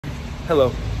Hello,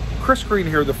 Chris Green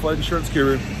here, the Flood Insurance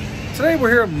Guru. Today we're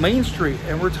here on Main Street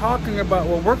and we're talking about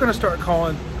what we're going to start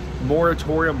calling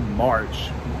Moratorium March.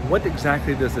 What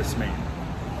exactly does this mean?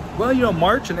 Well, you know,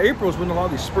 March and April is when a lot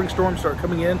of these spring storms start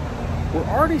coming in. We're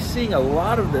already seeing a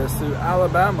lot of this through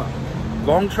Alabama.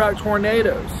 Long track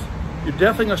tornadoes. You're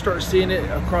definitely going to start seeing it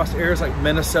across areas like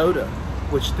Minnesota,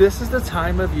 which this is the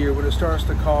time of year when it starts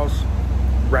to cause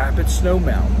rapid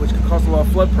snowmelt, which can cause a lot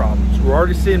of flood problems. We're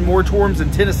already seeing moratoriums in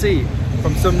Tennessee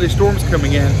from some of these storms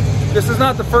coming in. This is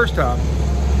not the first time,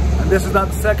 and this is not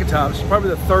the second time. It's probably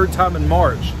the third time in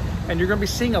March. And you're gonna be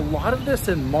seeing a lot of this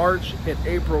in March and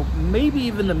April, maybe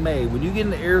even the May. When you get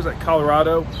into areas like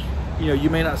Colorado, you know, you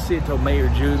may not see it till May or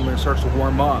June when it starts to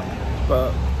warm up.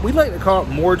 But we like to call it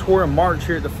Moratorium March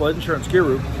here at the Flood Insurance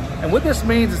Guru. And what this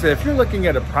means is that if you're looking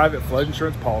at a private flood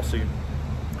insurance policy,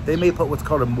 they may put what's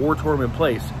called a moratorium in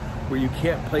place where you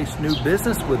can't place new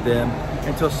business with them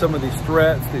until some of these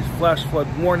threats, these flash flood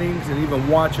warnings, and even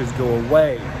watches go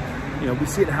away. You know, we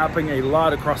see it happening a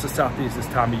lot across the Southeast this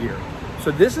time of year.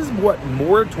 So this is what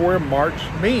Moratorium March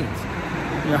means.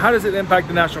 You know, how does it impact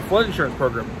the National Flood Insurance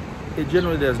Program? It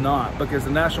generally does not, because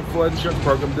the National Flood Insurance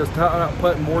Program does not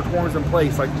put moratoriums in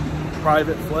place like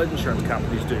private flood insurance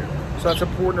companies do. So that's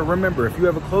important to remember. If you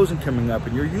have a closing coming up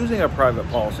and you're using a private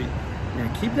policy, you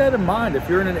know, keep that in mind. If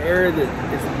you're in an area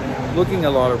that is looking at a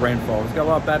lot of rainfall, it's got a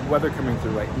lot of bad weather coming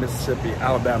through, like Mississippi,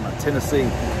 Alabama, Tennessee,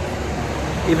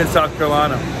 even South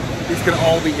Carolina. These can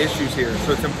all be issues here.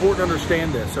 So it's important to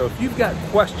understand this. So if you've got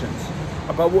questions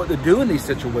about what to do in these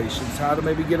situations, how to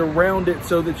maybe get around it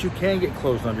so that you can get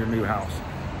closed on your new house,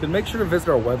 then make sure to visit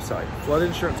our website,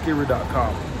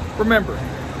 floodinsuranceguru.com. Remember,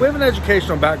 we have an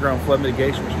educational background in flood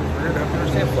mitigation, which means we're here to help you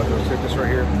understand flood risk. Take this right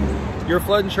here. Your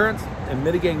flood insurance and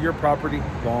mitigating your property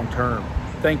long term.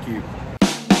 Thank you.